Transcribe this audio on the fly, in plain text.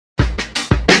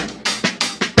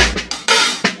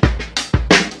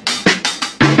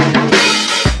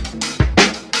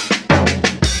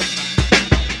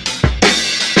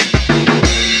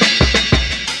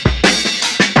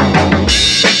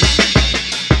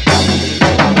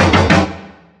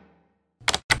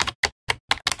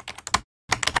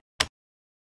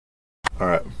All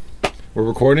right. We're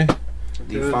recording?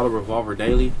 Do you follow Revolver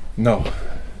daily? No.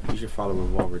 You should follow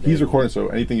Revolver daily. He's recording, so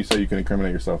anything you say, you can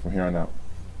incriminate yourself from here on out.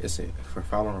 Is it for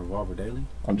following Revolver daily?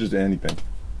 I'm just anything.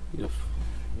 You're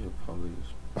police.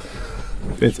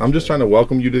 Vince, I'm just trying to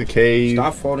welcome you to the cave.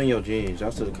 Stop folding your jeans.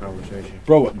 That's to the conversation.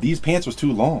 Bro, these pants was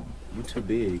too long. You too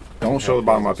big. Don't show the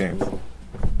bottom of my pants.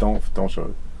 Don't show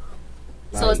it.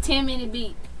 So it's 10-minute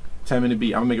beat. 10-minute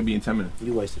beat. I'm gonna make a beat in 10 minutes.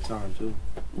 You wasted time too.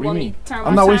 What do you mean?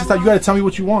 I'm not wasting time. You gotta tell me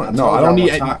what you want. No, I don't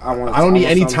need. I don't need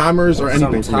any timers or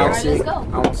anything from you. Alright, let's go.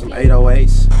 I want some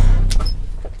 808s.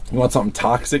 You want something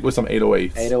toxic with some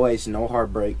 808s? 808s, no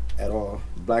heartbreak at all.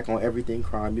 Black on everything,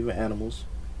 crime, even animals.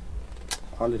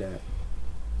 All of that.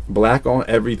 Black on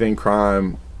everything,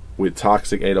 crime with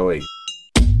toxic 808.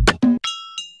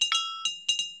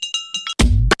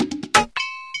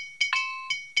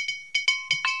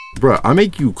 Bruh, I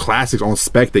make you classics on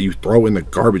spec that you throw in the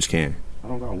garbage can. I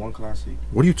don't got one classic.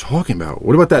 What are you talking about?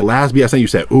 What about that last beat I sent you?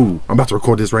 Said, ooh, I'm about to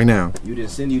record this right now. You didn't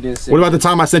send. What about the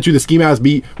time I sent you the Ski Mask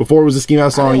beat before it was a Ski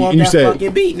Mask song? And you said,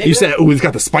 beat, you said, ooh, it's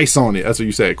got the spice on it. That's what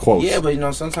you said, quotes. Yeah, but you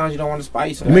know, sometimes you don't want the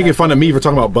spice. You're making fun of me for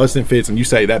talking about busting fits, and you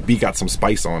say that beat got some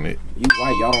spice on it. You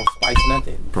white, y'all don't spice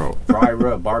nothing. Bro. Dry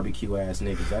rub, barbecue ass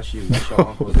niggas. That's you. That's your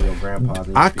uncles and your grandpas.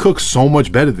 I cook so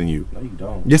much better than you. No, you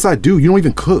don't. Yes, I do. You don't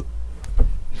even cook.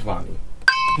 Vonnie.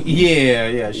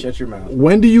 Yeah, shut your mouth.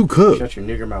 When do you cook? Shut your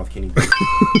nigger mouth, Kenny.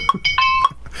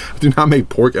 I do not make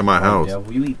pork at my house.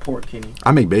 Devil. You eat pork, Kenny.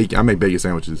 I make bacon. I make bacon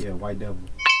sandwiches. Yeah, white devil.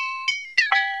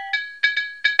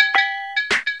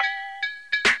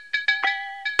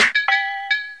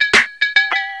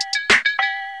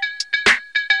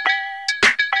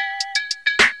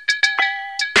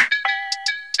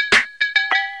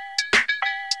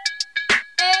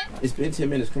 It's been 10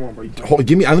 minutes. Come on, bro. Hold,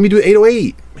 give me. Let me do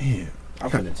 808. Man. I'm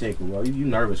finna take you, bro. You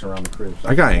nervous around the crib. So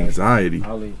I got anxiety.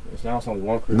 It's now only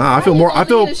one crib. Nah, I feel more. I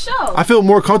feel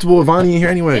more comfortable with Vonnie in here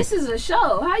anyway. This is a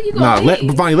show. How you gonna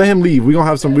leave? Vonnie, let him leave. We gonna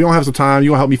have some time.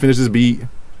 You gonna help me finish this beat?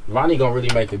 Vonnie gonna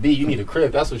really make the beat. You need a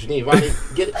crib. That's what you need. Vonnie,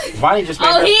 Vonnie just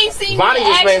made. Vonnie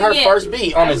just made her first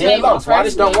beat on the dead lows. Why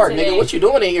this don't work, nigga? What you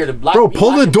doing in here to block? Bro,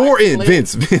 pull the door in,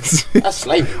 Vince. That's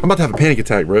slavery. I'm about to have a panic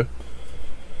attack, bro.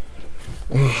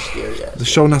 The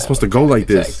show not supposed to go like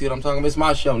this. See what I'm talking about? It's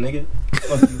my show, nigga.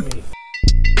 What do you mean?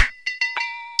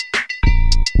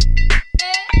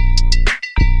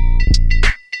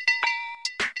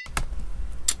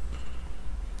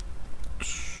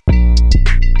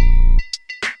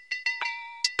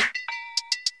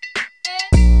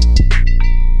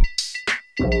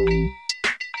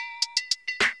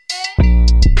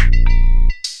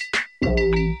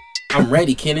 I'm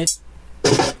ready, Kenneth.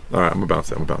 All right, I'm about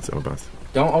to.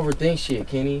 Don't overthink shit,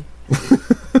 Kenny.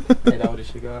 Hey, know what this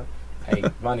shit got? Hey,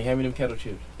 Vonnie, hand me them kettle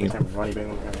chips. Vonnie, bang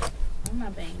on the camera. I'm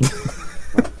not banging.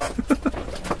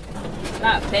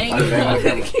 Not banging on the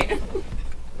camera.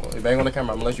 Well, bang on the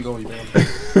camera. I'm gonna let you go. You bang on the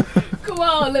camera. Come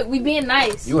on, look, we being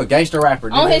nice. You a gangster rapper,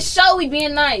 nigga. On his show, we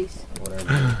being nice.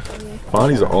 Whatever.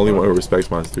 Vonnie's the only one who respects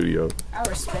my studio. I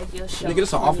respect your show. Nigga, this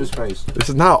is an office space. This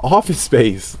is not office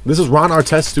space. This is Ron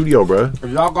Artest's studio, bro.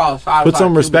 If y'all go outside, put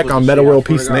some respect on Meta World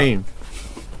Peace's name.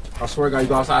 I swear to God, you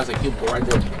go outside, it's a cubicle right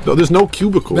there. No, there's no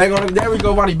cubicle. Bang on the, there we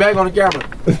go, Vonnie. Bang on the camera.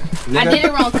 I did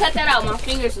it wrong. Cut that out. My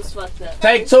fingers was fucked up.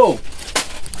 Take two.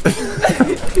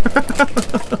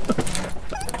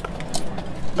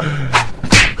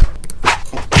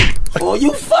 Oh,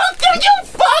 you fucked him. You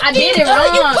fucked him. I did it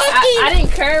wrong. I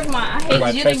didn't curve my. I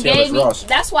hate you didn't gave me.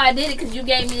 That's why I did it, because you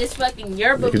gave me this fucking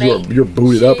yerba mate. You're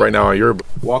booted up right now on yerba.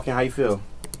 Walking, how you feel?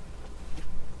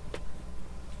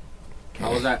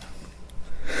 How was that?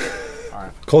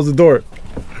 Alright. Close the door.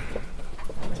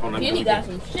 Kenny got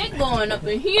some shit going up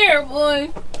in here, boy.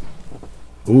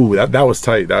 Ooh, that was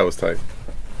tight. That was tight.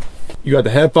 You got the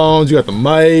headphones. You got the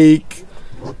mic.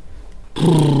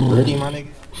 Ready, my nigga?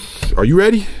 Are you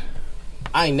ready?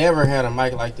 I ain't never had a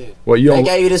mic like this. Well, they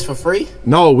gave you this for free?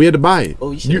 No, we had to buy it.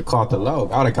 Oh, you should have caught the low.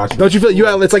 I would have got you. Don't you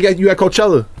feel it's like you at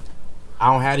Coachella?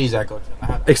 I don't have these at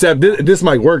Coachella. Except this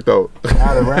mic work though.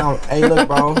 Around. Hey, look,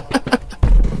 bro.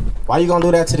 Why you gonna do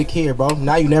that to the kid, bro?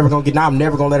 Now you never gonna get. Now I'm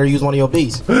never gonna let her use one of your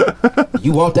beats.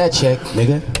 You want that check,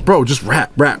 nigga? Bro, just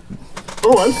rap.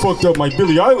 Oh, I fucked up my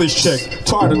Billie Eilish check.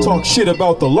 Tired to talk shit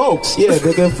about the lokes. Yeah,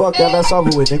 nigga, fuck that. That's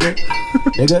over with, nigga.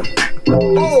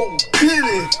 Oh, get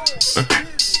it.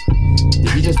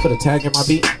 Did you just put a tag in my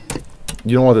beat?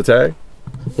 You don't want the tag?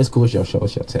 It's cool. It's your show.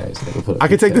 It's your tags. Nigga. I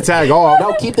can take the tag off.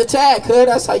 No, keep the tag, cuz.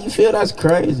 That's how you feel. That's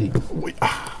crazy.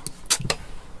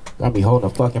 I be holding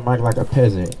a fucking mic like a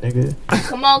peasant, nigga.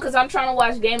 Come on, cause I'm trying to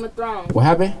watch Game of Thrones. What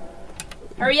happened?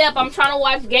 Hurry up, I'm trying to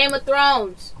watch Game of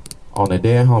Thrones. On the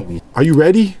dead homies. Are you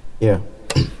ready? Yeah.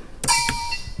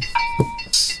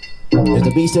 Is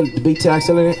the beat tag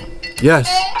still in it? Yes.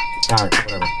 All right,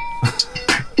 whatever.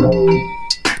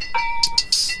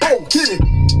 Oh, get it.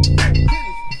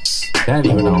 That ain't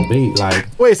even on beat. Like,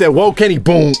 Wait, it said, whoa, Kenny,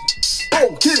 boom.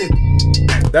 Oh, get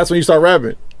it. That's when you start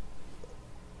rapping.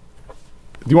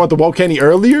 Do you want the whoa, Kenny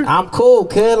earlier? I'm cool,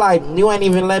 kid. Like, you ain't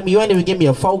even give me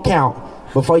a 4 count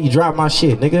before you drop my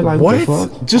shit, nigga. Like, what the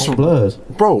fuck? Just on Bloods.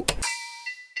 Bro.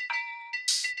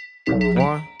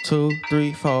 1, 2,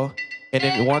 3, 4, and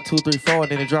then 1, 2, 3, 4,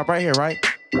 and then it drop right here, right?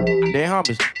 They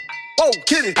homies. Oh,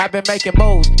 get it. I've been making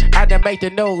moves, I done make the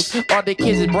news. All the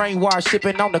kids is brainwashed,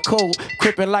 shipping on the cool,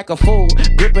 crippin' like a fool,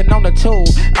 gripping on the tool.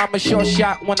 I'm a short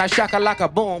shot when I shock her like a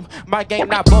boom. My game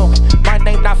not boom, my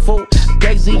name not fool.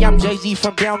 Jay-Z, I'm Jay-Z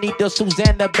from Downey to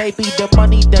Susanna, baby. The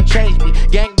money done changed me.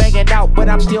 Gang banging out, but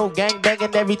I'm still gang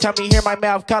banging. Every time you hear my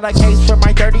mouth, caught a case for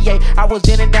my 38. I was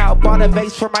in and out, bought a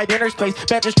vase for my dinner space.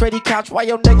 Magistrate couch, why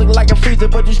your nigga look like a freezer,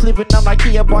 but you sleeping on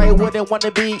IKEA, boy, it wouldn't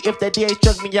wanna be if the DA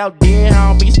struck me out. Dead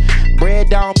homies,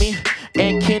 bread on me,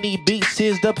 and Kenny Beats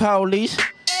is the police.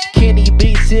 Kenny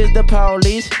Beats is the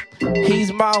police.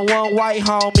 He's my one white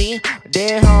homie.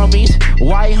 Dead homies,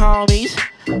 white homies.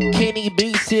 Kenny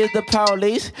Beats is the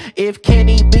police. If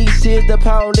Kenny Beats is the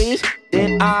police,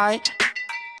 then I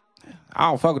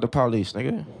don't fuck with the police,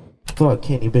 nigga. Fuck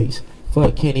Kenny Beats.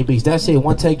 Fuck Kenny Beats. That's it.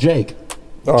 One take Jake.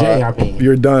 Jay, I mean.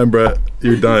 You're done, bruh.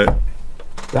 You're done.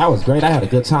 That was great. I had a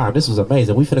good time. This was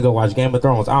amazing. We finna go watch Game of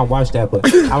Thrones. I don't watch that, but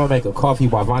I'm gonna make a coffee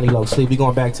while Vonnie Low sleep. We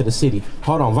going back to the city.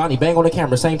 Hold on, Vonnie, bang on the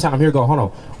camera. Same time. Here we go. Hold on.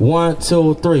 1,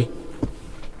 2, 3.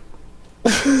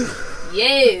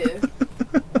 Yeah.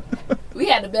 We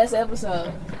had the best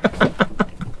episode.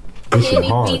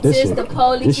 Kenny Beats is the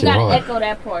police. You gotta hard. echo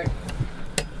that part.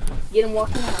 Get him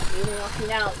walking out. Get him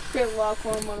walking out. Crib walk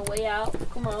for him on the way out.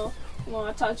 Come on. Come on,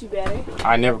 I taught you better.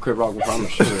 I never crib walk before, I'm a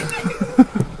shooter.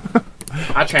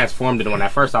 I transformed it when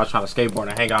at first I was trying to skateboard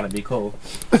and hang out and be cool.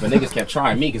 But niggas kept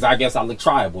trying me because I guess I look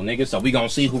tryable, nigga. So we gonna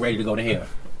see who ready to go to hell.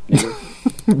 Nigga.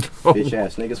 Bitch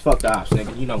ass niggas. Fuck the ops,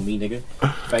 nigga. You know me, nigga.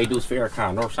 Fade Deuce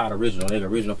Farrakhan, Northside Original, nigga.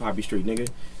 Original Poppy Street, nigga.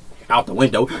 Out the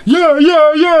window. Yeah,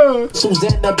 yeah, yeah.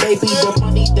 Susanna, baby, the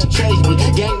money done changed me.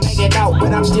 Gang banging out,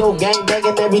 but I'm still gang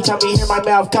banging. Every time you hear my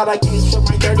mouth, caught a case for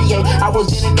my 38. I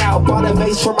was in and out, bought a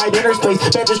vase for my dinner space.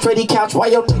 Magistrate couch, why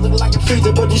your nigga look like a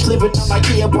freezer, but you sleeping on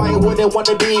IKEA, boy, it wouldn't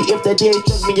wanna be if the DA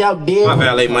took me out dead. My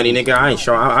valet money, nigga. I ain't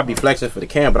sure. I be flexing for the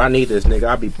cam, but I need this, nigga.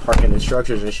 I be parking in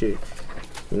structures and shit.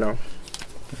 You know?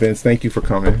 Vince, thank you for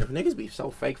coming. Niggas be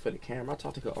so fake for the camera. I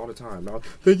talk to her all the time, dog.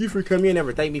 Thank you for coming. You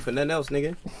never thank me for nothing else,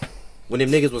 nigga. When them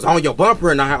niggas was on your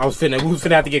bumper and we was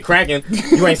finna have to get cracking,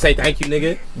 you ain't say thank you,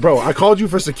 nigga. Bro, I called you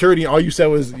for security and all you said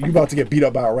was you about to get beat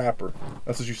up by a rapper.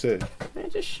 That's what you said. Man,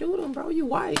 just shoot him, bro. You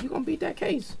white. You gonna beat that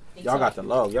case. Y'all got the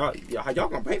low. Y'all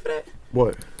gonna pay for that?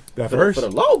 What? That for verse? For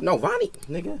the low? No, Vonnie,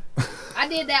 nigga. I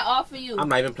did that all for you. I'm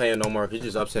not even playing no more because it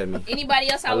just upset me. Anybody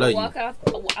else, I would walk out.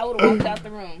 I would have walked out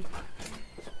the room.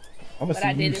 But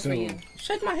I did it for you.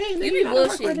 Shake my hand, nigga. You be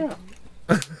bullshitting.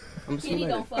 I'm Kenny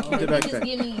don't fuck with me. Just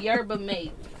give me yerba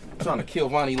mate. I'm trying to kill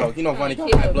Vonnie low. You know Vonnie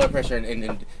got high blood pressure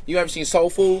and you ever seen Soul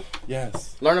Food?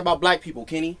 Yes. Learn about black people,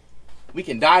 Kenny. We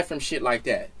can die from shit like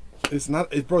that. It's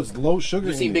not, bro, it's low sugar.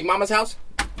 You seen Big Mama's house?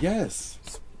 Yes.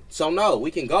 So no, we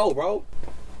can go, bro.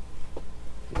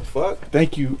 What the fuck?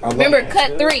 Thank you. Remember,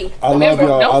 cut 3. I love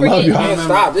y'all. Don't forget. Man,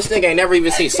 stop. This nigga ain't never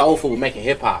even seen Soul Food making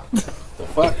hip hop. The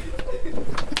fuck?